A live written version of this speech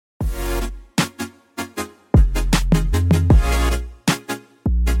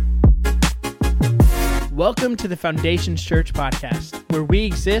Welcome to the Foundations Church podcast, where we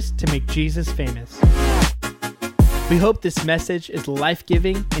exist to make Jesus famous. We hope this message is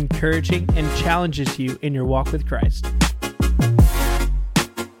life-giving, encouraging, and challenges you in your walk with Christ.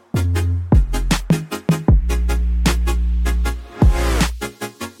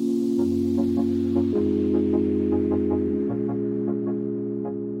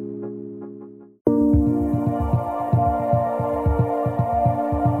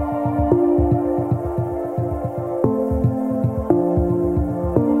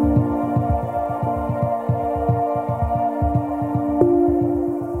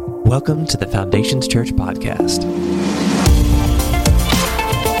 Welcome to the Foundations Church podcast.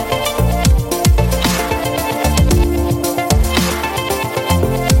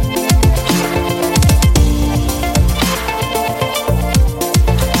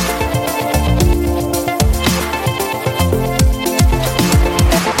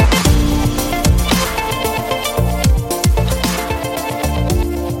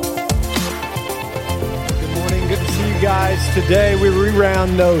 Today we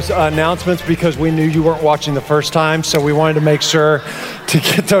reran those announcements because we knew you weren't watching the first time, so we wanted to make sure to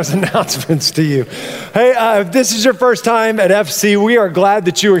get those announcements to you. Hey, if this is your first time at FC, we are glad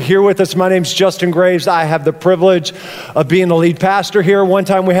that you are here with us. My name's Justin Graves. I have the privilege of being the lead pastor here. One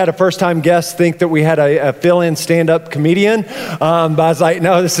time we had a first-time guest think that we had a fill-in stand-up comedian, but I was like,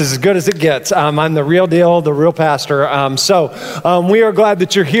 no, this is as good as it gets. I'm the real deal, the real pastor. We are glad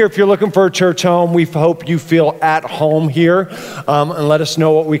that you're here. If you're looking for a church home, we hope you feel at home here. And let us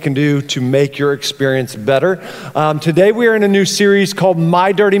know what we can do to make your experience better. Today we are in a new series called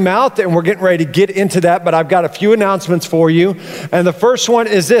My Dirty Mouth, and we're getting ready to get into that, but I've got a few announcements for you. And the first one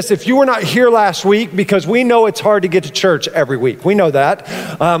is this: if you were not here last week, because we know it's hard to get to church every week. We know that.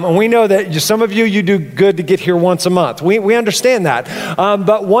 And we know that some of you do good to get here once a month. We understand that.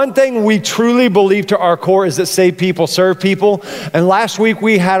 But one thing we truly believe to our core is that saved people serve people. And last week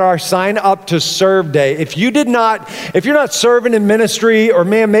we had our sign up to serve day. If you're not serving in ministry, or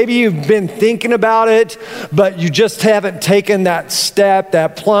man, maybe you've been thinking about it, but you just haven't taken that step,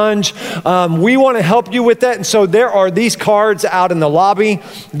 that plunge, we want to help you with that. And so there are these cards out in the lobby.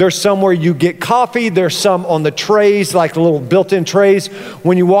 There's some where you get coffee. There's some on the trays, like the little built-in trays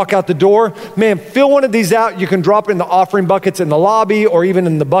when you walk out the door. Man, fill one of these out. You can drop it in the offering buckets in the lobby, or even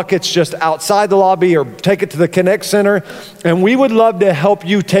in the buckets just outside the lobby, or take it to the Connect Center. And we would love to help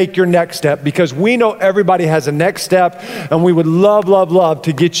you take your next step, because we know everybody has a next step, and we would love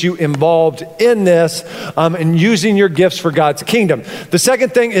to get you involved in this and using your gifts for God's kingdom. The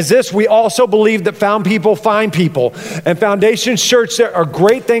second thing is this: we also believe that found people find people. And Foundations Church, there are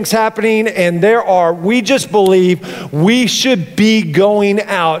great things happening, and we just believe we should be going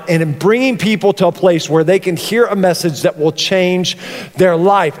out and bringing people to a place where they can hear a message that will change their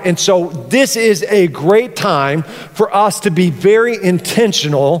life. And so this is a great time for us to be very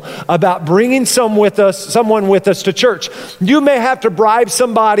intentional about bringing someone with us to church. You may have to bribe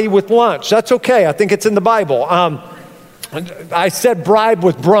somebody with lunch. That's okay. I think it's in the Bible. I said bribe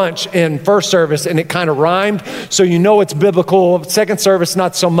with brunch in first service, and it kind of rhymed, so you know it's biblical. Second service,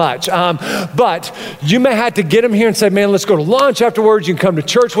 not so much. But you may have to get them here and say, man, let's go to lunch afterwards. You can come to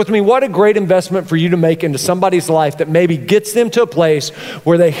church with me. What a great investment for you to make into somebody's life that maybe gets them to a place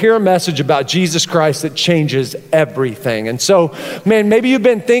where they hear a message about Jesus Christ that changes everything. And so, man, maybe you've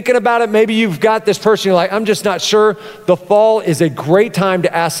been thinking about it. Maybe you've got this person, you're like, I'm just not sure. The fall is a great time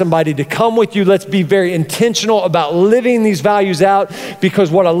to ask somebody to come with you. Let's be very intentional about living these values out,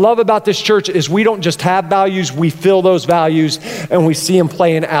 because what I love about this church is we don't just have values, we feel those values, and we see them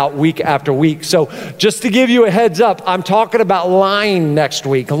playing out week after week. So just to give you a heads up, I'm talking about lying next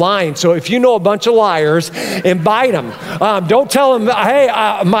week. Lying. So if you know a bunch of liars, invite them. Don't tell them, hey,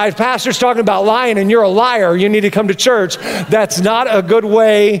 my pastor's talking about lying and you're a liar, you need to come to church. That's not a good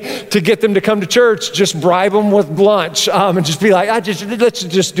way to get them to come to church. Just bribe them with lunch and just be like, let's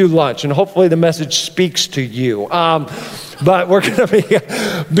just do lunch, and hopefully the message speaks to you. But we're going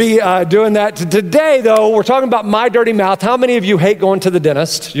to be doing that. Today, though, we're talking about my dirty mouth. How many of you hate going to the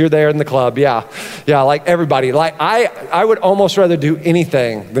dentist? You're there in the club. Yeah, like everybody. Like I would almost rather do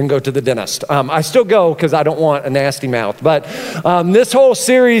anything than go to the dentist. I still go because I don't want a nasty mouth. But this whole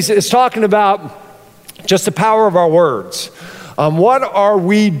series is talking about just the power of our words. What are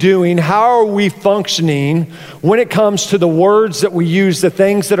we doing? How are we functioning when it comes to the words that we use, the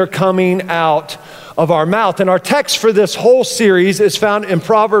things that are coming out of our mouth? And our text for this whole series is found in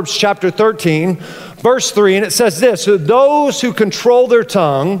Proverbs chapter 13, verse 3, and it says this: so those who control their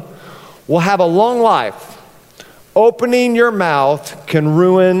tongue will have a long life. Opening your mouth can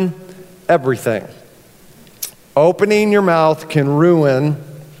ruin everything. Opening your mouth can ruin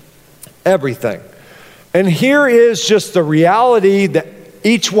everything. And here is just the reality that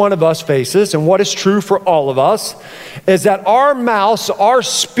each one of us faces, and what is true for all of us, is that our mouths, our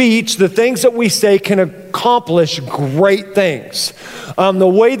speech, the things that we say can accomplish great things. The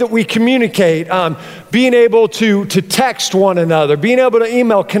way that we communicate, being able to text one another, being able to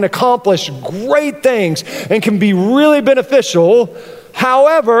email can accomplish great things and can be really beneficial.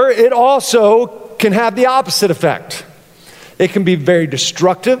 However, it also can have the opposite effect. It can be very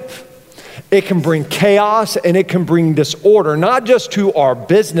destructive. It can bring chaos and it can bring disorder, not just to our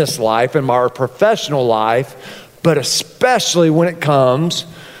business life and our professional life, but especially when it comes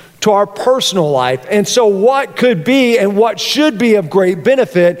to our personal life. And so what could be and what should be of great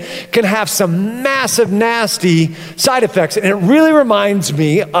benefit can have some massive, nasty side effects. And it really reminds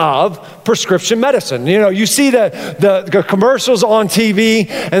me of prescription medicine. You know, you see the commercials on TV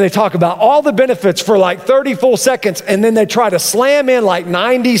and they talk about all the benefits for like 30 full seconds, and then they try to slam in like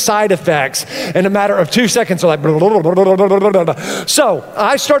 90 side effects in a matter of 2 seconds. They're like, blah, blah, blah, blah, blah, blah, blah. So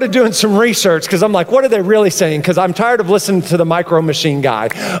I started doing some research because I'm like, what are they really saying? Because I'm tired of listening to the Micro Machine guy.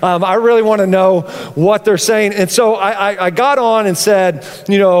 I really want to know what they're saying. And so I got on and said,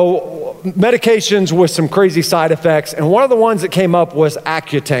 you know, medications with some crazy side effects. And one of the ones that came up was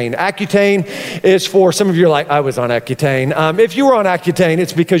Accutane. Accutane is for, some of you are like, I was on Accutane. If you were on Accutane,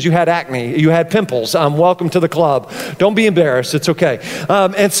 it's because you had acne, you had pimples. Welcome to the club. Don't be embarrassed, it's okay.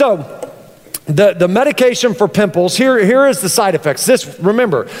 And so the medication for pimples, here is the side effects.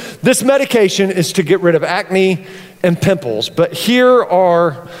 Remember, this medication is to get rid of acne and pimples, but here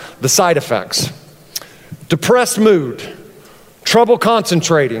are the side effects. Depressed mood, trouble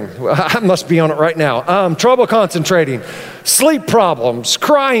concentrating. I must be on it right now. Trouble concentrating, sleep problems,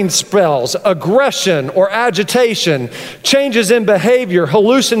 crying spells, aggression or agitation, changes in behavior,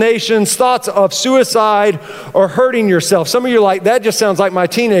 hallucinations, thoughts of suicide or hurting yourself. Some of you are like, that just sounds like my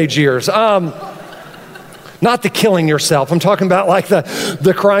teenage years. Not the killing yourself. I'm talking about like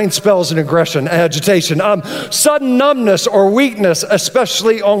the crying spells and aggression, agitation. Sudden numbness or weakness,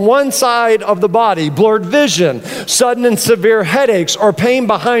 especially on one side of the body, blurred vision, sudden and severe headaches or pain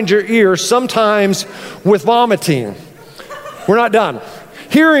behind your ears, sometimes with vomiting. We're not done.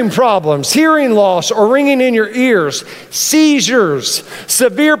 Hearing problems, hearing loss or ringing in your ears, seizures,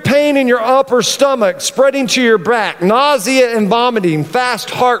 severe pain in your upper stomach, spreading to your back, nausea and vomiting, fast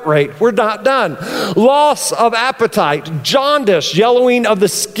heart rate. We're not done. Loss of appetite, jaundice, yellowing of the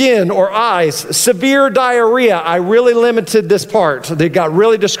skin or eyes, severe diarrhea. I really limited this part. They got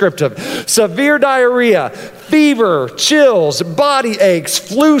really descriptive. Severe diarrhea, fever, chills, body aches,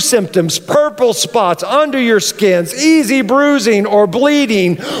 flu symptoms, purple spots under your skins, easy bruising or bleeding,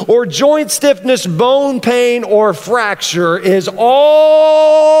 or joint stiffness, bone pain, or fracture is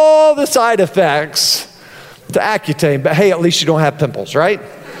all the side effects to Accutane. But hey, at least you don't have pimples, right?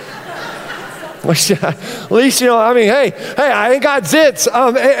 At least, you know, I mean, hey, I ain't got zits.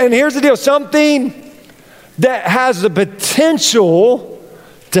 And here's the deal, something that has the potential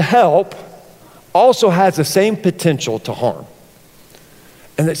to help also has the same potential to harm.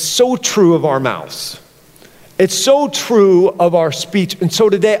 And it's so true of our mouths. It's so true of our speech. And so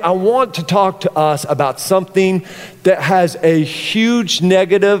today I want to talk to us about something that has a huge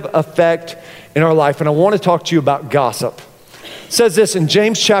negative effect in our life. And I want to talk to you about gossip. It says this in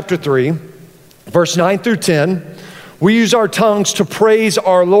James chapter 3, verse 9 through 10. We use our tongues to praise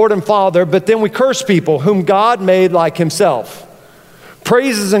our Lord and Father, but then we curse people whom God made like himself.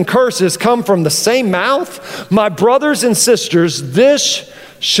 Praises and curses come from the same mouth. My brothers and sisters, this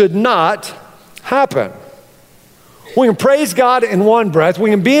should not happen. We can praise God in one breath. We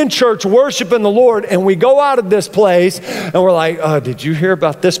can be in church worshiping the Lord, and we go out of this place and we're like, oh, did you hear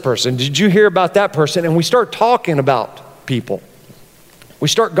about this person? Did you hear about that person? And we start talking about people. We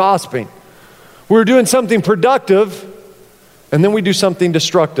start gossiping. We're doing something productive, and then we do something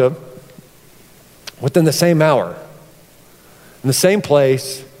destructive within the same hour, in the same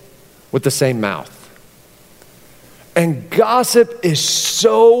place, with the same mouth. And gossip is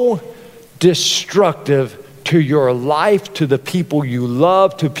so destructive to your life, to the people you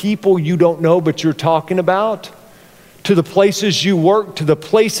love, to people you don't know but you're talking about, to the places you work, to the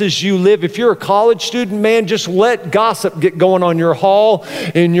places you live. If you're a college student, man, just let gossip get going on your hall,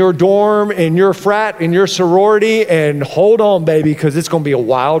 in your dorm, in your frat, in your sorority, and hold on, baby, because it's going to be a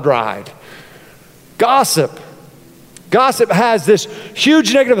wild ride. Gossip has this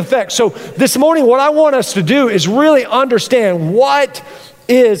huge negative effect. So this morning, what I want us to do is really understand what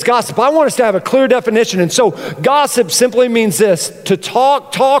is gossip. I want us to have a clear definition. And so gossip simply means this: to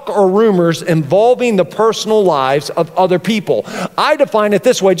talk or rumors involving the personal lives of other people. I define it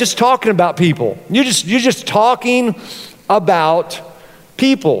this way: just talking about people. You're just talking about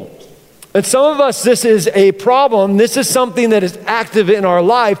people. And some of us, this is a problem. This is something that is active in our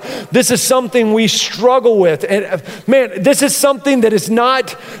life. This is something we struggle with. And man, this is something that is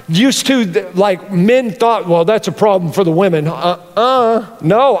not used to, like men thought, well, that's a problem for the women.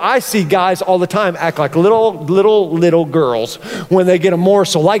 No, I see guys all the time act like little girls when they get a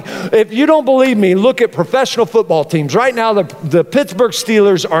morsel. Like, if you don't believe me, look at professional football teams. Right now, the Pittsburgh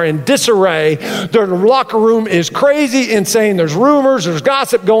Steelers are in disarray. Their locker room is crazy, insane. There's rumors, there's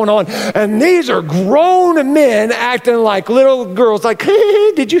gossip going on. And these are grown men acting like little girls, like,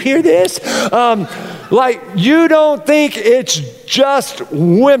 hey, did you hear this? Like, you don't think it's just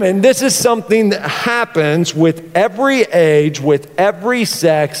women. This is something that happens with every age, with every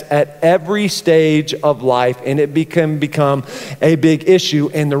sex, at every stage of life, and it can become a big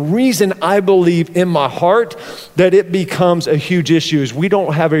issue. And the reason I believe in my heart that it becomes a huge issue is we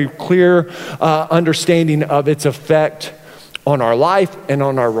don't have a clear understanding of its effect on our life and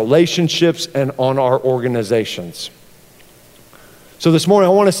on our relationships and on our organizations. So this morning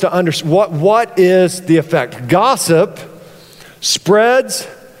I want us to understand what is the effect. Gossip spreads,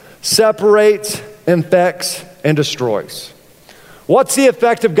 separates, infects, and destroys. What's the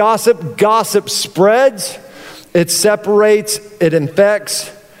effect of gossip? Gossip spreads, it separates, it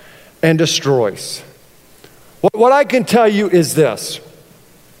infects, and destroys. What I can tell you is this,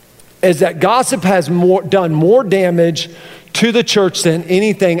 is that gossip has done more damage to the church than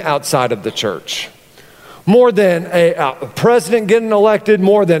anything outside of the church. More than a president getting elected,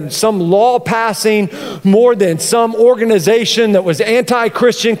 more than some law passing, more than some organization that was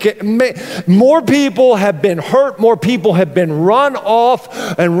anti-Christian. More people have been hurt, more people have been run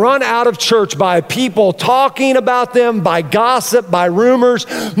off and run out of church by people talking about them, by gossip, by rumors.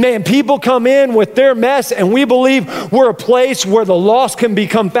 Man, people come in with their mess and we believe we're a place where the lost can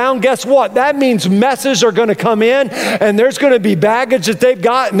become found. Guess what? That means messes are going to come in and there's going to be baggage that they've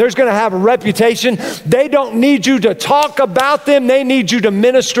got and there's going to have a reputation. They don't need you to talk about them. They need you to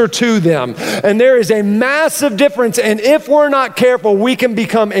minister to them. And there is a massive difference. And if we're not careful, we can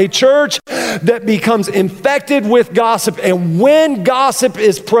become a church that becomes infected with gossip. And when gossip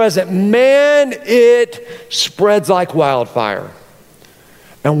is present, man, it spreads like wildfire.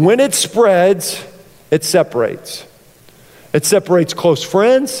 And when it spreads, it separates. It separates close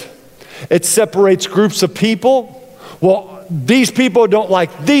friends. It separates groups of people. Well, these people don't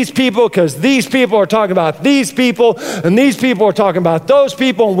like these people because these people are talking about these people and these people are talking about those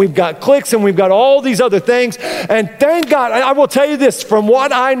people, and we've got cliques and we've got all these other things. And thank God, I will tell you this, from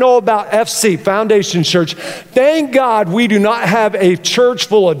what I know about FC, Foundation Church, thank God we do not have a church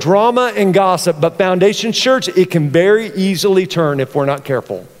full of drama and gossip, but Foundation Church, it can very easily turn if we're not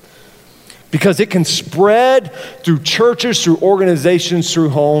careful. Because it can spread through churches, through organizations,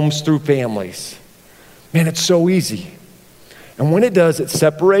 through homes, through families. Man, it's so easy. And when it does, it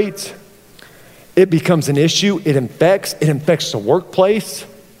separates, it becomes an issue, it infects the workplace.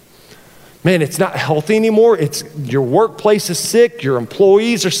 Man, it's not healthy anymore. It's your workplace is sick, your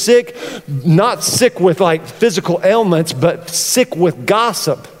employees are sick, not sick with like physical ailments, but sick with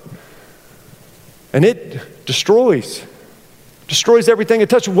gossip. And it destroys everything it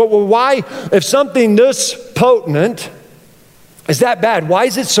touches. Why, if something this potent is that bad, why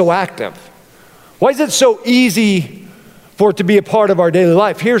is it so active? Why is it so easy for it to be a part of our daily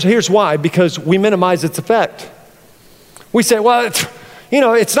life? Here's why, because we minimize its effect. We say, well,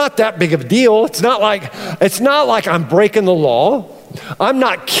 it's not that big of a deal. It's not like I'm breaking the law. I'm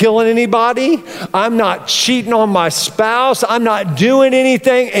not killing anybody. I'm not cheating on my spouse. I'm not doing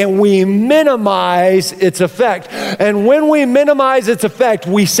anything. And we minimize its effect. And when we minimize its effect,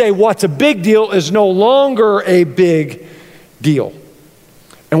 we say what's a big deal is no longer a big deal.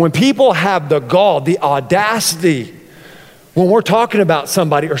 And when people have the gall, the audacity, when we're talking about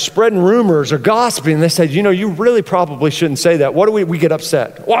somebody or spreading rumors or gossiping, they say, you really probably shouldn't say that. What do we get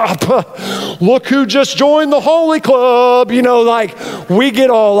upset? Wow, look who just joined the Holy Club. Like we get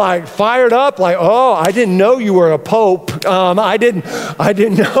all like fired up, like, oh, I didn't know you were a pope. I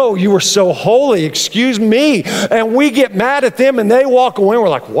didn't know you were so holy. Excuse me. And we get mad at them and they walk away. We're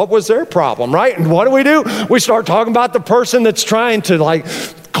like, what was their problem, right? And what do? We start talking about the person that's trying to like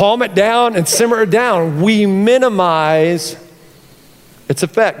calm it down and simmer it down. We minimize its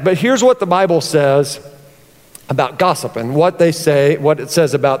effect. But here's what the Bible says about gossip and what it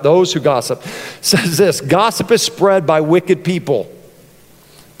says about those who gossip. It says this: gossip is spread by wicked people.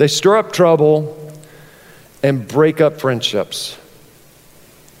 They stir up trouble and break up friendships.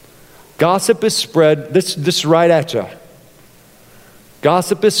 Gossip is spread, this is right at you.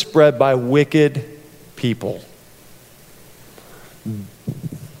 Gossip is spread by wicked people.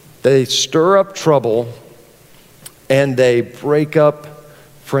 They stir up trouble and they break up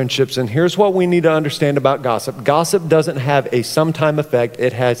friendships. And here's what we need to understand about gossip. Gossip doesn't have a sometime effect.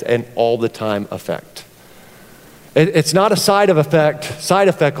 It has an all the time effect. It's not a side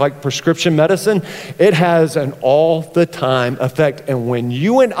effect like prescription medicine. It has an all the time effect. And when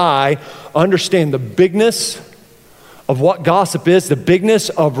you and I understand the bigness of what gossip is, the bigness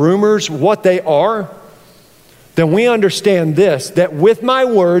of rumors, what they are, then we understand this, that with my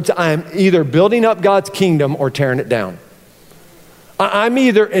words, I'm either building up God's kingdom or tearing it down. I'm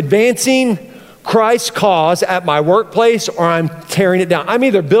either advancing Christ's cause at my workplace or I'm tearing it down. I'm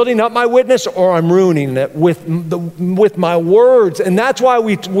either building up my witness or I'm ruining it with my words. And that's why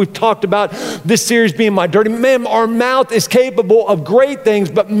we've talked about this series being my dirty man. Our mouth is capable of great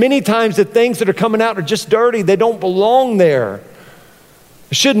things, but many times the things that are coming out are just dirty. They don't belong there.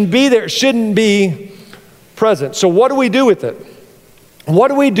 It shouldn't be there. It shouldn't be present. So what do we do with it? What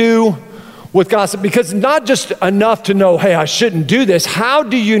do we do with gossip? Because it's not just enough to know, hey, I shouldn't do this. How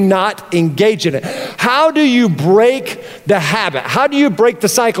do you not engage in it? How do you break the habit? How do you break the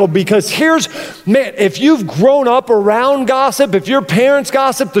cycle? Because if you've grown up around gossip, if your parents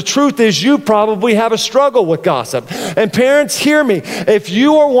gossip, the truth is you probably have a struggle with gossip. And parents, hear me. If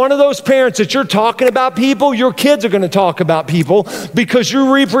you are one of those parents that you're talking about people, your kids are going to talk about people because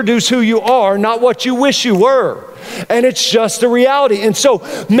you reproduce who you are, not what you wish you were. And it's just a reality. And so,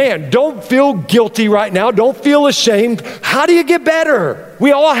 man, don't feel guilty right now. Don't feel ashamed. How do you get better?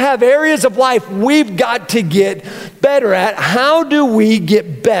 We all have areas of life we've got to get better at. How do we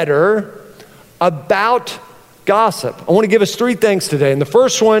get better about gossip? I want to give us 3 things today. And the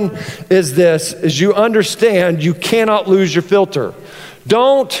first one is this, is you understand you cannot lose your filter.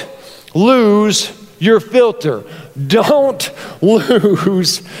 Don't lose your filter. Don't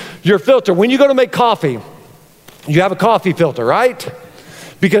lose your filter. When you go to make coffee, you have a coffee filter, right?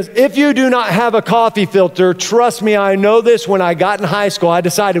 Because if you do not have a coffee filter, trust me, I know this. When I got in high school, I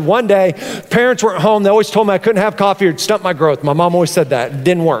decided one day, parents weren't home. They always told me I couldn't have coffee or it'd stunt my growth. My mom always said that. It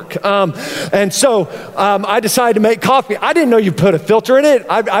didn't work. And so I decided to make coffee. I didn't know you put a filter in it.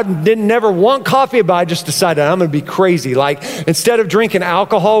 I didn't never want coffee, but I just decided I'm going to be crazy. Like, instead of drinking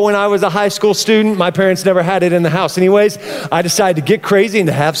alcohol when I was a high school student, my parents never had it in the house anyways. I decided to get crazy and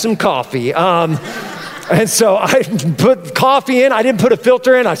to have some coffee. And so I put coffee in. I didn't put a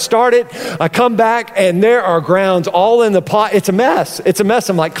filter in. I start it. I come back, and there are grounds all in the pot. It's a mess. It's a mess.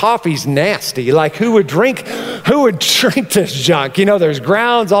 I'm like, coffee's nasty. Like, who would drink this junk? You know, there's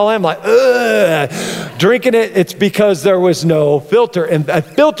grounds all in. I'm like, ugh. Drinking it, it's because there was no filter. And a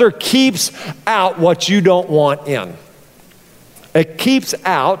filter keeps out what you don't want in. It keeps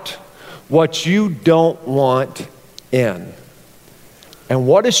out what you don't want in. And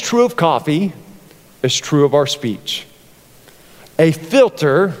what is true of coffee is true of our speech. A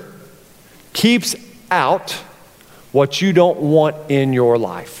filter keeps out what you don't want in your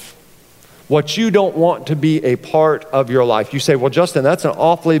life, what you don't want to be a part of your life. You say, well, Justin, that's an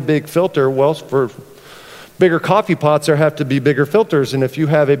awfully big filter. Well, for bigger coffee pots, there have to be bigger filters. And if you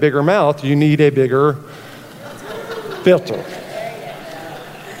have a bigger mouth, you need a bigger filter.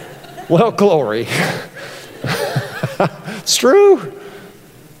 Well, glory. It's true.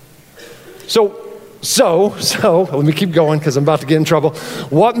 So, let me keep going because I'm about to get in trouble.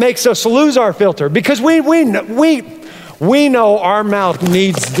 What makes us lose our filter? Because we know our mouth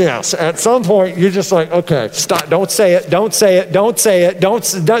needs this. At some point, you're just like, okay, stop, don't say it.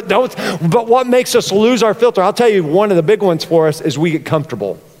 But what makes us lose our filter? I'll tell you, one of the big ones for us is we get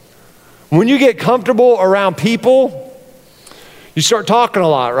comfortable. When you get comfortable around people, you start talking a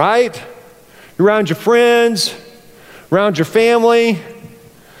lot, right? You're around your friends, around your family,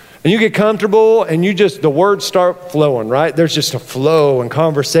 and you get comfortable and the words start flowing, right? There's just a flow and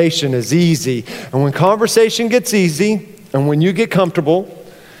conversation is easy. And when conversation gets easy and when you get comfortable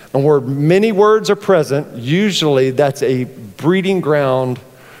and where many words are present, usually that's a breeding ground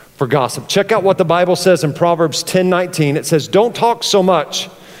for gossip. Check out what the Bible says in Proverbs 10:19. It says, don't talk so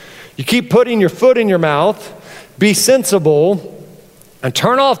much. You keep putting your foot in your mouth. Be sensible and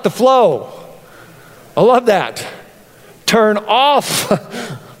turn off the flow. I love that. Turn off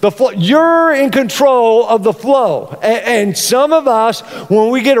the flow. You're in control of the flow. And some of us,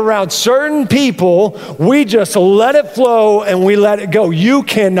 when we get around certain people, we just let it flow and we let it go. You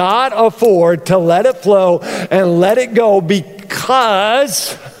cannot afford to let it flow and let it go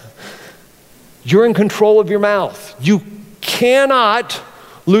because you're in control of your mouth. You cannot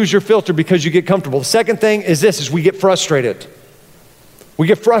lose your filter because you get comfortable. The second thing is this, is we get frustrated. We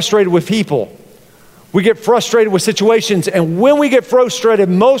get frustrated with people. We get frustrated with situations, and when we get frustrated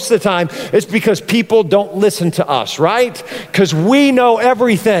most of the time, it's because people don't listen to us, right? Because we know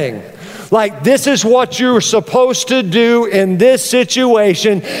everything. Like, this is what you're supposed to do in this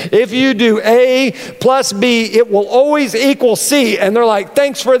situation. If you do A plus B, it will always equal C. And they're like,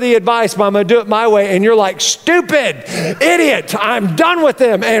 thanks for the advice, but I'm going to do it my way. And you're like, stupid, idiot, I'm done with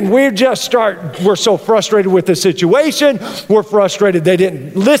them. And we're so frustrated with the situation. We're frustrated they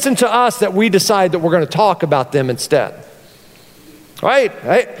didn't listen to us that we decide that we're going to talk about them instead. Right?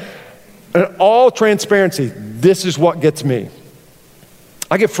 In all transparency, this is what gets me.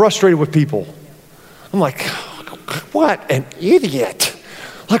 I get frustrated with people. I'm like, what an idiot.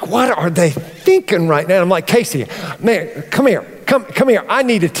 Like, what are they thinking right now? I'm like, Casey, man, come here. Come here. I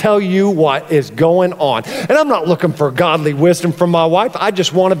need to tell you what is going on. And I'm not looking for godly wisdom from my wife. I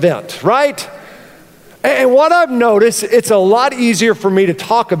just want to vent, right? And what I've noticed, it's a lot easier for me to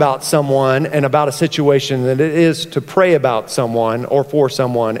talk about someone and about a situation than it is to pray about someone or for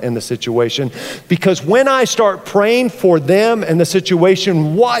someone in the situation. Because when I start praying for them and the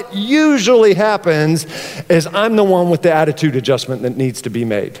situation, what usually happens is I'm the one with the attitude adjustment that needs to be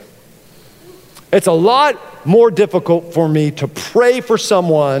made. It's a lot more difficult for me to pray for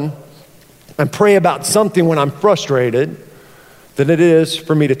someone and pray about something when I'm frustrated than it is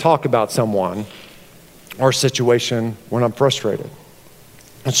for me to talk about someone or situation when I'm frustrated.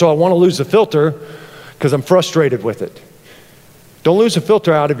 And so I want to lose the filter because I'm frustrated with it. Don't lose the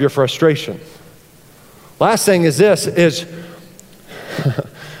filter out of your frustration. Last thing is this, is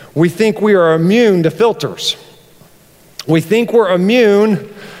we think we are immune to filters. We think we're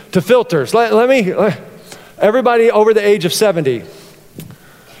immune to filters. Everybody over the age of 70,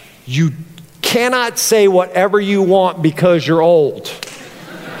 you cannot say whatever you want because you're old.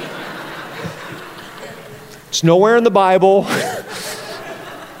 It's nowhere in the Bible.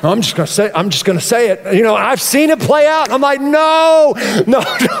 I'm just going to say it. You know, I've seen it play out. I'm like, no,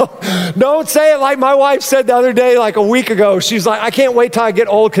 don't say it like my wife said the other day, like a week ago. She's like, I can't wait till I get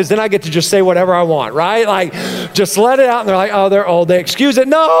old because then I get to just say whatever I want, right? Like, just let it out. And they're like, oh, they're old. They excuse it.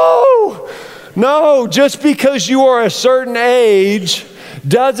 No, just because you are a certain age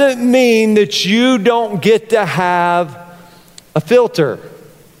doesn't mean that you don't get to have a filter.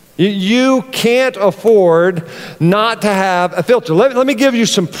 You can't afford not to have a filter. Let me give you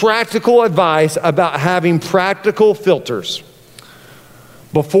some practical advice about having practical filters.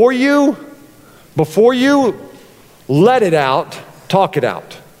 Before you let it out, talk it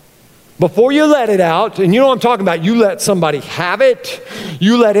out. Before you let it out, and you know what I'm talking about, you let somebody have it,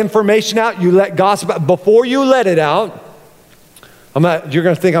 you let information out, you let gossip out. Before you let it out, you're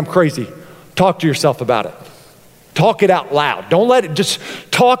going to think I'm crazy. Talk to yourself about it. Talk it out loud. Don't let it, just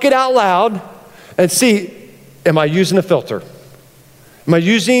talk it out loud and see, am I using a filter? Am I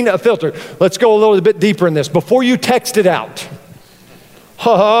using a filter? Let's go a little bit deeper in this. Before you text it out.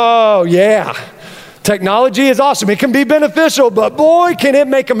 Oh, yeah. Technology is awesome. It can be beneficial, but boy, can it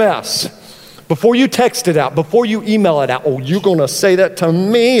make a mess. Before you text it out, before you email it out, oh, you're going to say that to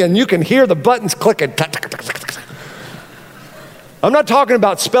me, and you can hear the buttons clicking. I'm not talking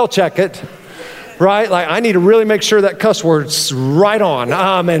about spell check it. Right? Like, I need to really make sure that cuss word's right on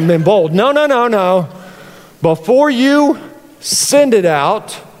and bold. No. Before you send it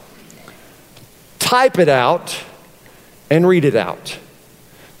out, type it out and read it out.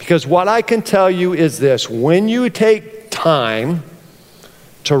 Because what I can tell you is this: when you take time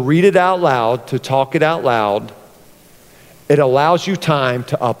to read it out loud, to talk it out loud, it allows you time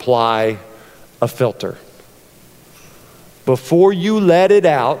to apply a filter. Before you let it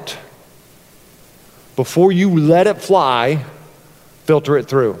out, before you let it fly, filter it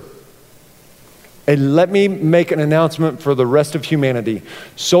through. And let me make an announcement for the rest of humanity.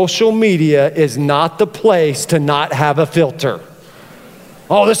 Social media is not the place to not have a filter.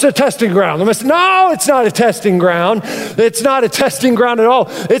 Oh, this is a testing ground. No, it's not a testing ground. It's not a testing ground at all.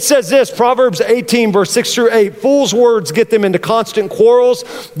 It says this, Proverbs 18, verse 6 through 8, fools' words get them into constant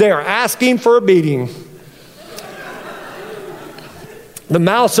quarrels. They are asking for a beating. The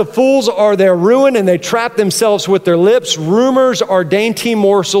mouths of fools are their ruin, and they trap themselves with their lips. Rumors are dainty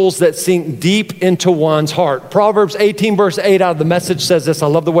morsels that sink deep into one's heart. Proverbs 18, verse 8 out of the Message says this. I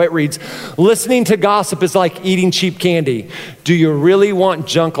love the way it reads. Listening to gossip is like eating cheap candy. Do you really want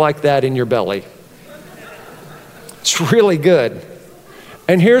junk like that in your belly? It's really good.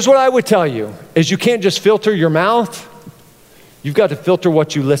 And here's what I would tell you, is you can't just filter your mouth. You've got to filter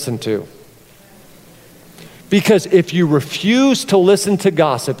what you listen to. Because if you refuse to listen to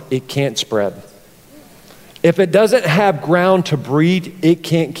gossip, it can't spread. If it doesn't have ground to breed, it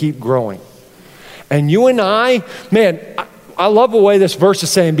can't keep growing. And you and I, man, I love the way this verse is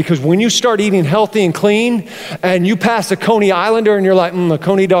saying, because when you start eating healthy and clean and you pass a Coney Islander and you're like, a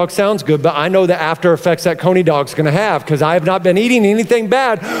Coney dog sounds good, but I know the after effects that Coney dog's gonna have because I have not been eating anything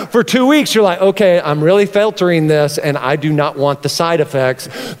bad for 2 weeks. You're like, okay, I'm really filtering this and I do not want the side effects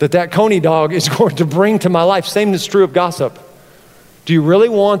that Coney dog is going to bring to my life. Same is true of gossip. Do you really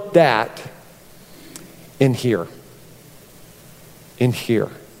want that in here? In here.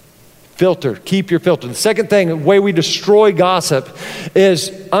 Filter, keep your filter. The second thing, the way we destroy gossip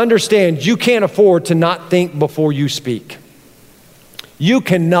is understand you can't afford to not think before you speak. You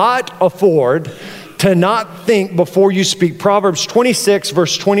cannot afford to not think before you speak. Proverbs 26,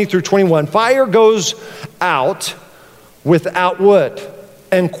 verse 20 through 21. Fire goes out without wood,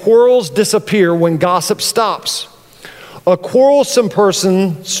 and quarrels disappear when gossip stops. A quarrelsome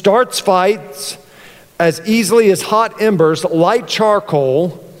person starts fights as easily as hot embers light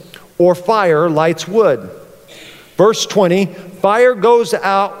charcoal or fire lights wood. Verse 20, fire goes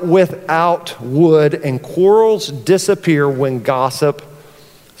out without wood and quarrels disappear when gossip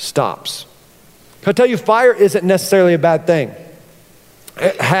stops. Can I tell you, fire isn't necessarily a bad thing.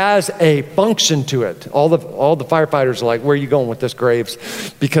 It has a function to it. All the firefighters are like, where are you going with this, Graves?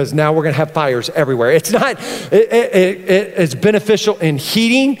 Because now we're going to have fires everywhere. It's not, it is beneficial in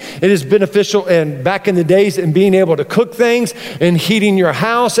heating. It is beneficial in, back in the days, in being able to cook things and heating your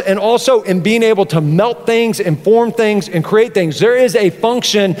house, and also in being able to melt things and form things and create things. There is a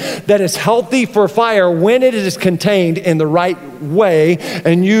function that is healthy for fire when it is contained in the right way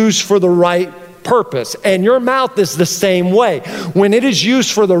and used for the right purpose. And your mouth is the same way. When it is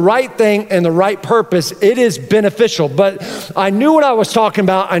used for the right thing and the right purpose, it is beneficial. But I knew what I was talking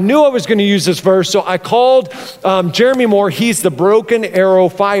about. I knew I was going to use this verse. So I called Jeremy Moore. He's the Broken Arrow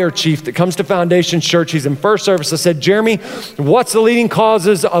fire chief that comes to Foundation Church. He's in first service. I said, Jeremy, what's the leading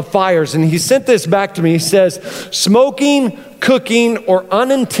causes of fires? And he sent this back to me. He says, smoking, cooking, or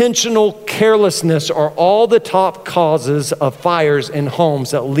unintentional carelessness are all the top causes of fires in homes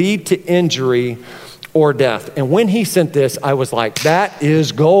that lead to injury or death. And when he sent this, I was like, that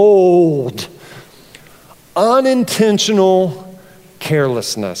is gold. Unintentional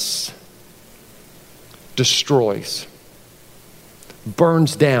carelessness destroys,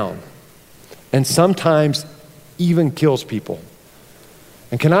 burns down, and sometimes even kills people.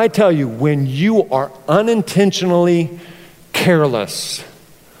 And can I tell you, when you are unintentionally careless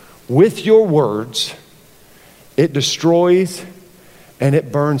with your words, it destroys and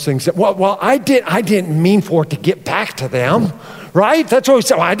it burns things. Well, I didn't mean for it to get back to them, right? That's what we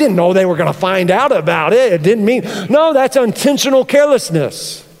said. Well, I didn't know they were going to find out about it. It didn't mean. No, that's intentional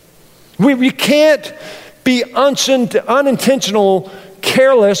carelessness. We can't be unintentional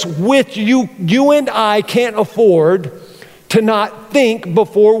careless with you. You and I can't afford to not think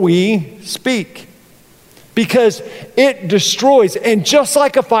before we speak, because it destroys. And just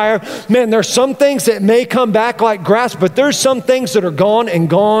like a fire, man, there's some things that may come back like grass, but there's some things that are gone and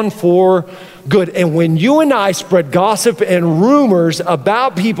gone for good. And when you and I spread gossip and rumors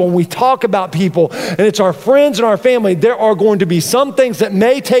about people, and we talk about people, and it's our friends and our family, there are going to be some things that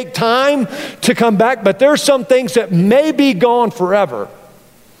may take time to come back, but there's some things that may be gone forever.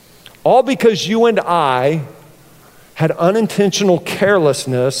 All because you and I had unintentional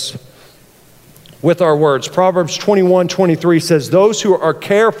carelessness with our words. Proverbs 21:23 says, those who are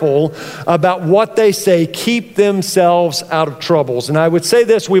careful about what they say keep themselves out of troubles. And I would say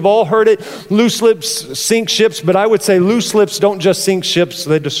this, we've all heard it, loose lips sink ships, but I would say loose lips don't just sink ships,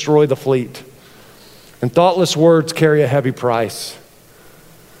 they destroy the fleet. And thoughtless words carry a heavy price.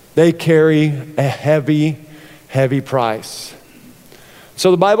 They carry a heavy, heavy price.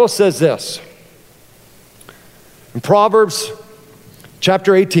 So the Bible says this, in Proverbs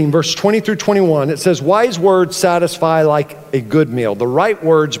chapter 18, verse 20 through 21, it says, wise words satisfy like a good meal. The right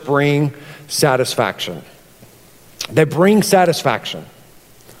words bring satisfaction. They bring satisfaction.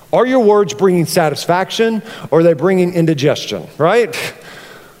 Are your words bringing satisfaction, or are they bringing indigestion, right?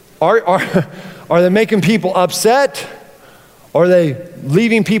 Are they making people upset? Or are they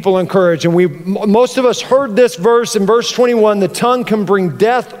leaving people encouraged? And most of us heard this verse in verse 21, the tongue can bring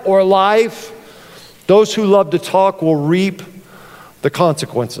death or life. Those who love to talk will reap the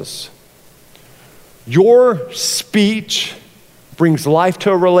consequences. Your speech brings life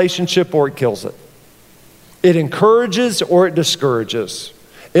to a relationship or it kills it. It encourages or it discourages.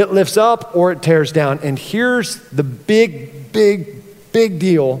 It lifts up or it tears down. And here's the big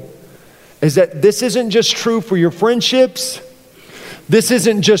deal, is that this isn't just true for your friendships. This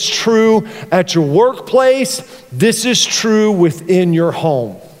isn't just true at your workplace. This is true within your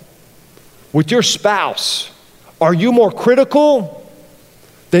home. With your spouse, are you more critical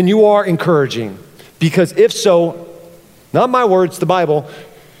than you are encouraging? Because if so, Not my words, the Bible.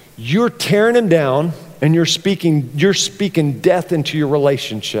 You're tearing them down and you're speaking death into your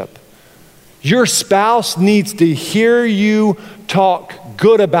relationship. Your spouse needs to hear you talk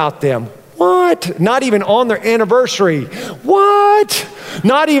good about them. What? Not even on their anniversary. What?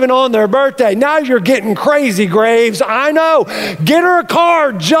 Not even on their birthday. Now you're getting crazy, Graves. I know. Get her a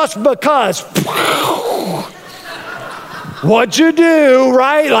card just because. What'd you do,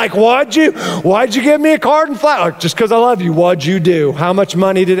 right? Like, why'd you give me a card and flower? Just because I love you, what'd you do? How much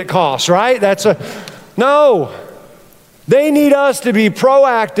money did it cost, right? No. They need us to be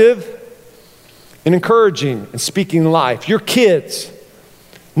proactive and encouraging and speaking life. Your kids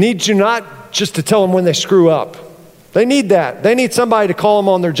need you not just to tell them when they screw up. They need that. They need somebody to call them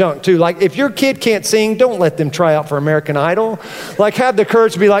on their junk too. Like if your kid can't sing, don't let them try out for American Idol. Like have the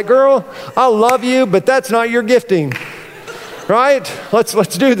courage to be like, girl, I love you, but that's not your gifting. Right?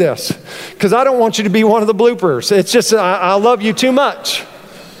 Let's do this. Because I don't want you to be one of the bloopers. It's just, I love you too much.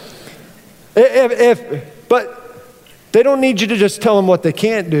 But they don't need you to just tell them what they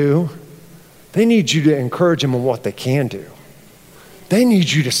can't do. They need you to encourage them on what they can do. They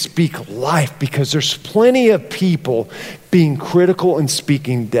need you to speak life because there's plenty of people being critical and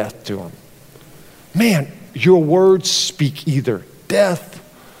speaking death to them. Man, your words speak either death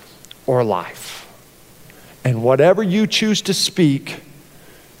or life. And whatever you choose to speak,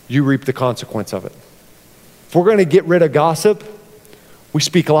 you reap the consequence of it. If we're going to get rid of gossip, we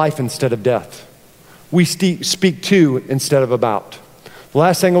speak life instead of death. We speak to instead of about. The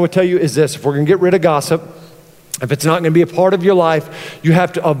last thing I would tell you is this. If we're going to get rid of gossip, if it's not going to be a part of your life, you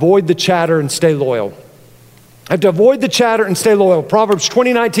have to avoid the chatter and stay loyal. You have to avoid the chatter and stay loyal. Proverbs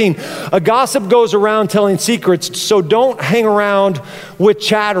 20:19, a gossip goes around telling secrets, so don't hang around with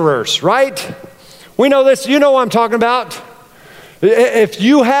chatterers, right? We know this, you know what I'm talking about. If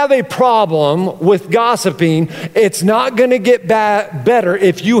you have a problem with gossiping, it's not going to get better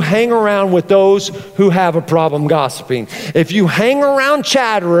if you hang around with those who have a problem gossiping. If you hang around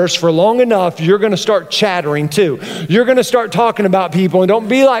chatterers for long enough, you're going to start chattering too. You're going to start talking about people and don't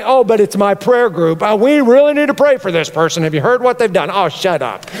be like, oh, but it's my prayer group. Oh, we really need to pray for this person. Have you heard what they've done? Oh, shut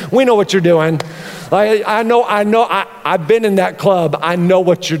up. We know what you're doing. I know. I've been in that club. I know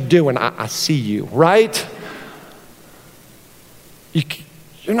what you're doing. I see you, right?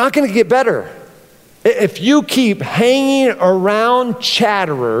 You're not going to get better. If you keep hanging around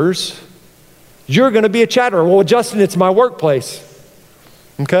chatterers, you're going to be a chatterer. Well, Justin, it's my workplace.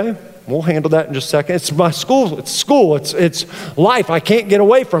 Okay, we'll handle that in just a second. It's my school. It's life. I can't get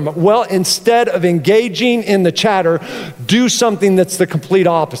away from it. Well, instead of engaging in the chatter, do something that's the complete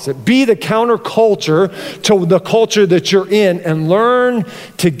opposite. Be the counterculture to the culture that you're in and learn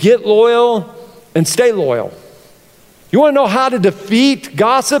to get loyal and stay loyal. You want to know how to defeat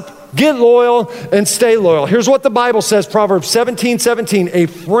gossip? Get loyal and stay loyal. Here's what the Bible says, Proverbs 17:17. A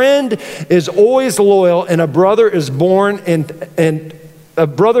friend is always loyal, and a brother is born to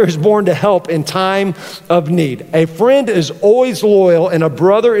help in time of need. A friend is always loyal, and a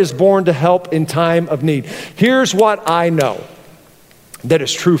brother is born to help in time of need. Here's what I know that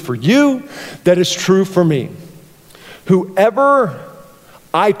is true for you, that is true for me. Whoever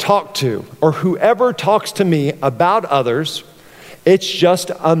I talk to, or whoever talks to me about others, it's just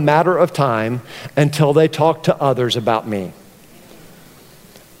a matter of time until they talk to others about me.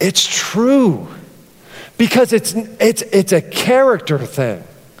 It's true, because it's a character thing.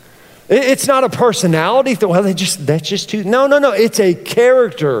 It's not a personality thing. Well, that's just too. No. It's a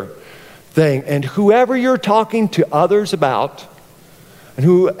character thing. And whoever you're talking to others about, and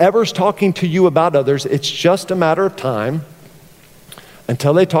whoever's talking to you about others, it's just a matter of time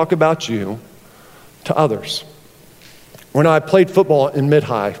until they talk about you to others. When I played football in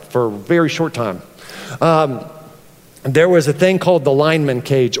mid-high for a very short time, there was a thing called the lineman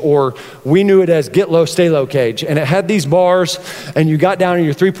cage, or we knew it as get low, stay low cage. And it had these bars, and you got down in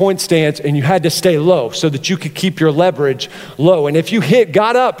your three-point stance, and you had to stay low so that you could keep your leverage low. And if you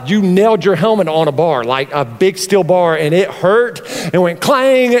got up, you nailed your helmet on a bar, like a big steel bar, and it hurt, and went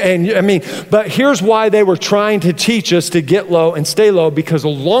clang, but here's why they were trying to teach us to get low and stay low, because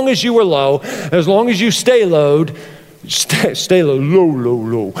as long as you were low, as long as you stay low,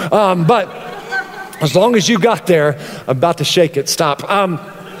 but as long as you got there, I'm about to shake it, stop. I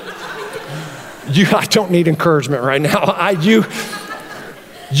don't need encouragement right now.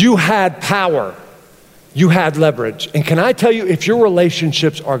 You had power. You had leverage. And can I tell you, if your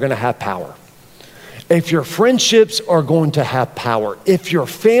relationships are going to have power, if your friendships are going to have power, if your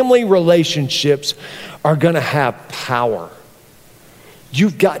family relationships are going to have power,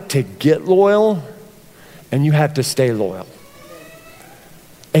 you've got to get loyal and you have to stay loyal.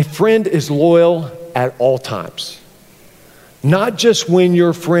 A friend is loyal at all times. Not just when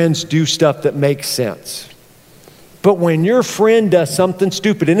your friends do stuff that makes sense, but when your friend does something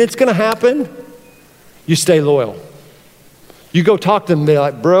stupid, and it's gonna happen, you stay loyal. You go talk to them and be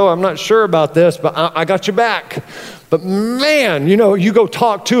like, bro, I'm not sure about this, but I got your back. But man, you go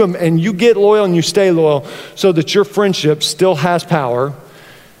talk to them and you get loyal and you stay loyal so that your friendship still has power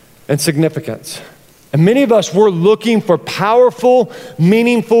and significance. And many of us, we're looking for powerful,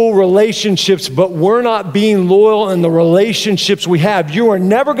 meaningful relationships, but we're not being loyal in the relationships we have. You are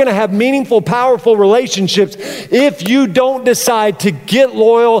never gonna have meaningful, powerful relationships if you don't decide to get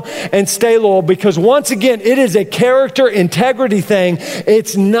loyal and stay loyal, because once again, it is a character integrity thing.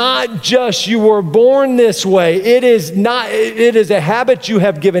 It's not just you were born this way. It is a habit you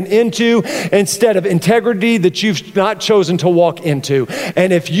have given into instead of integrity that you've not chosen to walk into.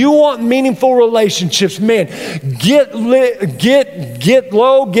 And if you want meaningful relationships, man, get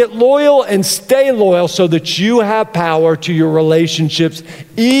loyal and stay loyal so that you have power to your relationships,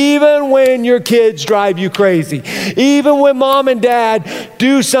 even when your kids drive you crazy, even when mom and dad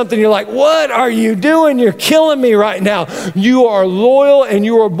do something you're like, what are you doing? You're killing me right now. You are loyal and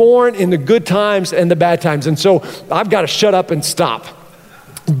you are born in the good times and the bad times. And so I've got to shut up and stop.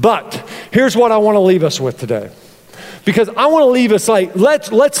 But here's what I want to leave us with today. Because I want to leave us like,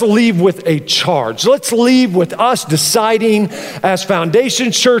 let's leave with a charge. Let's leave with us deciding as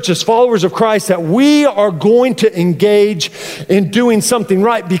Foundation Church, as followers of Christ, that we are going to engage in doing something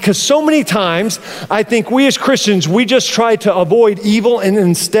right. Because so many times, I think we as Christians, we just try to avoid evil and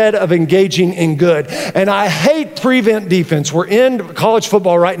instead of engaging in good. And I hate prevent defense. We're in college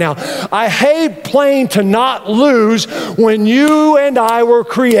football right now. I hate playing to not lose when you and I were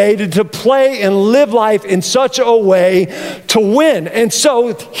created to play and live life in such a way to win. And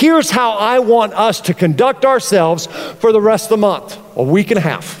so here's how I want us to conduct ourselves for the rest of the month, a week and a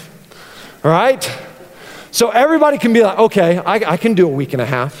half. All right? So everybody can be like, okay, I can do a week and a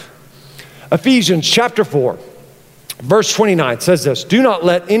half. Ephesians chapter 4, verse 29 says this: do not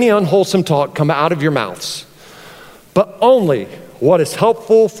let any unwholesome talk come out of your mouths, but only what is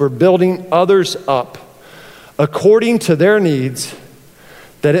helpful for building others up according to their needs,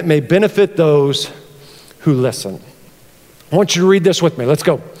 that it may benefit those who listen. I want you to read this with me. Let's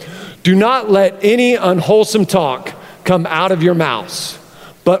go. Do not let any unwholesome talk come out of your mouths,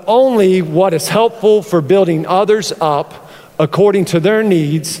 but only what is helpful for building others up according to their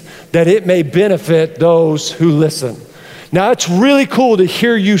needs, that it may benefit those who listen. Now, it's really cool to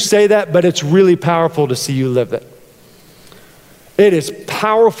hear you say that, but it's really powerful to see you live it. It is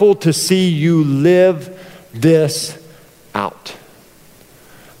powerful to see you live this out.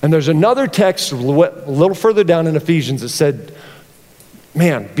 And there's another text a little further down in Ephesians that said,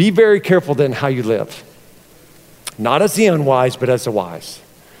 man, be very careful then how you live. Not as the unwise, but as the wise.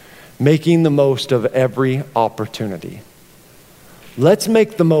 Making the most of every opportunity. Let's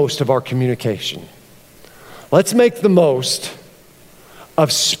make the most of our communication. Let's make the most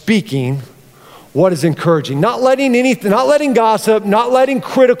of speaking what is encouraging, not letting gossip, not letting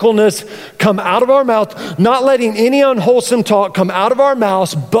criticalness come out of our mouth, not letting any unwholesome talk come out of our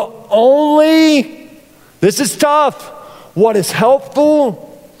mouths, but only, this is tough, what is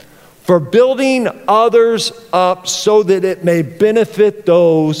helpful for building others up so that it may benefit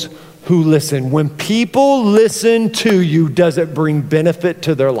those who listen. When people listen to you, does it bring benefit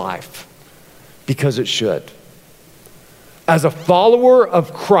to their life? Because it should. As a follower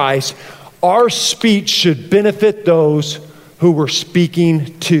of Christ, our speech should benefit those who we're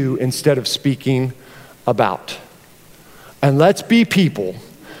speaking to instead of speaking about. And let's be people,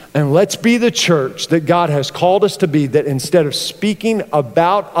 and let's be the church that God has called us to be, that instead of speaking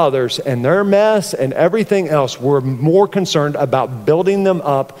about others and their mess and everything else, we're more concerned about building them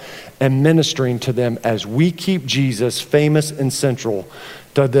up and ministering to them as we keep Jesus famous and central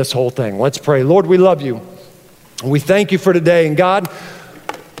to this whole thing. Let's pray. Lord, we love you. We thank you for today. And God,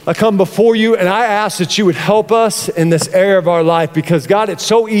 I come before you and I ask that you would help us in this area of our life, because God, it's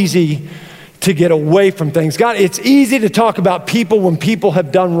so easy to get away from things. God, it's easy to talk about people when people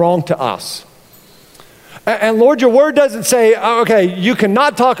have done wrong to us. And Lord, your word doesn't say, okay, you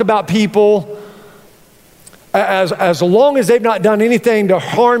cannot talk about people as long as they've not done anything to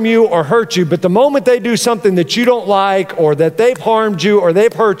harm you or hurt you. But the moment they do something that you don't like, or that they've harmed you or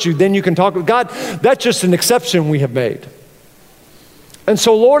they've hurt you, then you can talk. God, that's just an exception we have made. And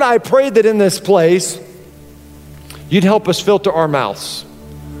so, Lord, I pray that in this place, you'd help us filter our mouths,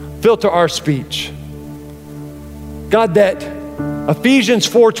 filter our speech. God, that Ephesians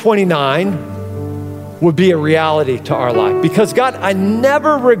 4:29 would be a reality to our life. Because God, I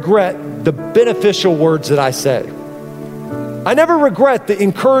never regret the beneficial words that I say. I never regret the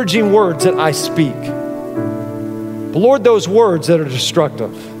encouraging words that I speak. But Lord, those words that are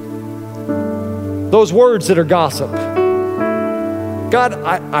destructive, those words that are gossip, God,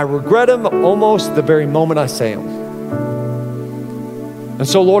 I regret them almost the very moment I say them. And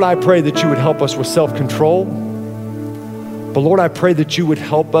so, Lord, I pray that you would help us with self-control. But Lord, I pray that you would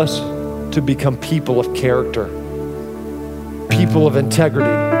help us to become people of character, people of integrity,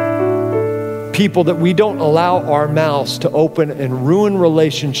 people that we don't allow our mouths to open and ruin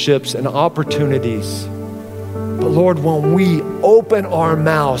relationships and opportunities. But Lord, when we open our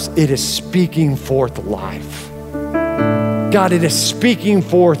mouths, it is speaking forth life. God, it is speaking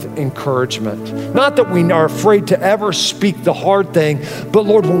forth encouragement. Not that we are afraid to ever speak the hard thing, but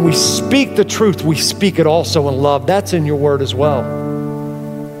Lord, when we speak the truth, we speak it also in love. That's in your word as well.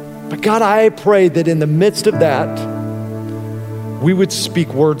 But God, I pray that in the midst of that, we would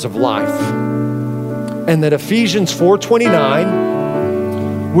speak words of life. And that Ephesians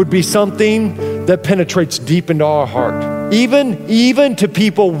 4:29 would be something that penetrates deep into our heart. Even to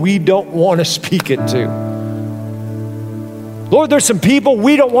people we don't want to speak it to. Lord, there's some people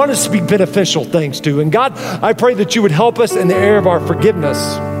we don't want to speak beneficial things to. And God, I pray that you would help us in the area of our forgiveness.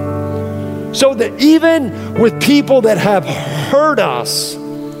 So that even with people that have hurt us,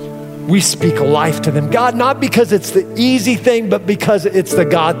 we speak life to them. God, not because it's the easy thing, but because it's the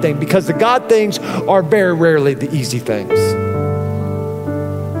God thing. Because the God things are very rarely the easy things.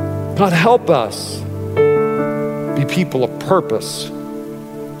 God, help us be people of purpose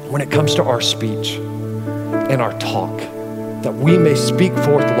when it comes to our speech and our talk. That we may speak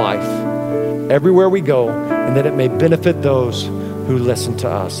forth life everywhere we go, and that it may benefit those who listen to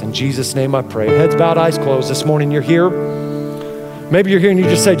us. In Jesus' name I pray. Heads bowed, eyes closed. This morning you're here. Maybe you're here and you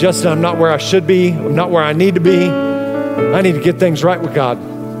just say, Justin, I'm not where I should be. I'm not where I need to be. I need to get things right with God.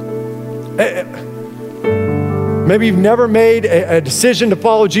 Maybe you've never made a decision to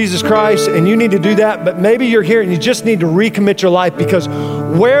follow Jesus Christ and you need to do that, but maybe you're here and you just need to recommit your life because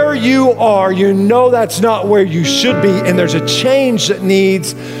where you are, you know that's not where you should be and there's a change that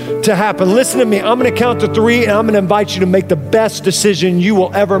needs to happen. Listen to me, I'm gonna count to 3 and I'm gonna invite you to make the best decision you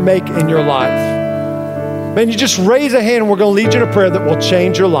will ever make in your life. Man, you just raise a hand and we're gonna lead you in a prayer that will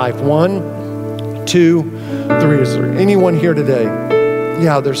change your life. 1, 2, 3. Is there anyone here today?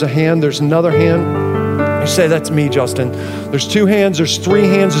 Yeah, there's a hand, there's another hand. You say, that's me, Justin. There's 2 hands, there's 3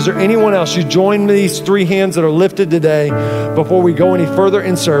 hands. Is there anyone else? You join these 3 hands that are lifted today before we go any further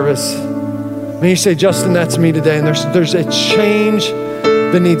in service. And you say, Justin, that's me today. And there's a change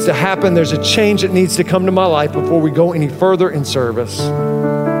that needs to happen. There's a change that needs to come to my life before we go any further in service.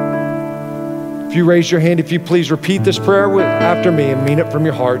 If you raise your hand, if you please repeat this prayer after me and mean it from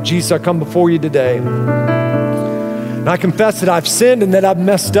your heart. Jesus, I come before you today. And I confess that I've sinned and that I've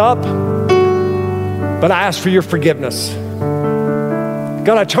messed up. But I ask for your forgiveness.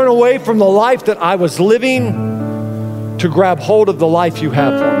 God, I turn away from the life that I was living to grab hold of the life you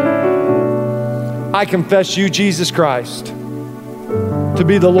have for me. I confess you, Jesus Christ, to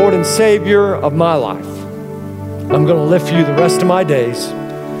be the Lord and Savior of my life. I'm going to live for you the rest of my days.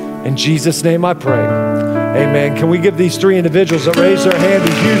 In Jesus' name I pray. Amen. Can we give these 3 individuals that raised their hand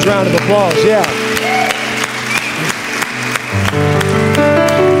a huge round of applause? Yeah.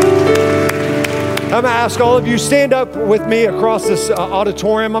 I'm going to ask all of you, stand up with me across this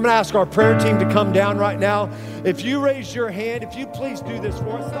auditorium. I'm going to ask our prayer team to come down right now. If you raise your hand, if you please do this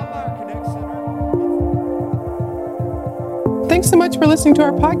for us, stop by our Connect Center. Thanks so much for listening to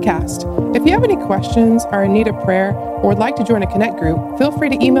our podcast. If you have any questions, are in need of prayer, or would like to join a Connect group, feel free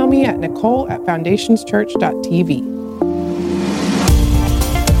to email me at nicole@foundationschurch.tv.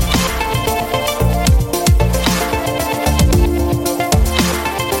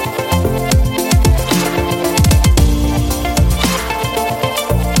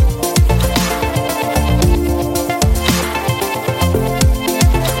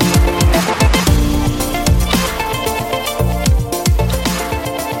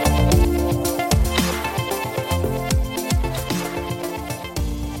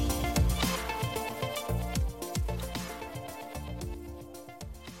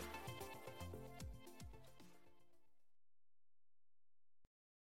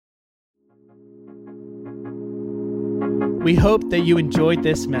 We hope that you enjoyed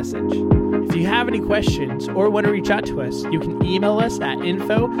this message. If you have any questions or want to reach out to us, you can email us at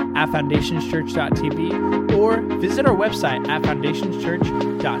info@foundationschurch.tv or visit our website at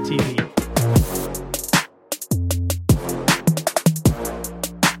foundationschurch.tv.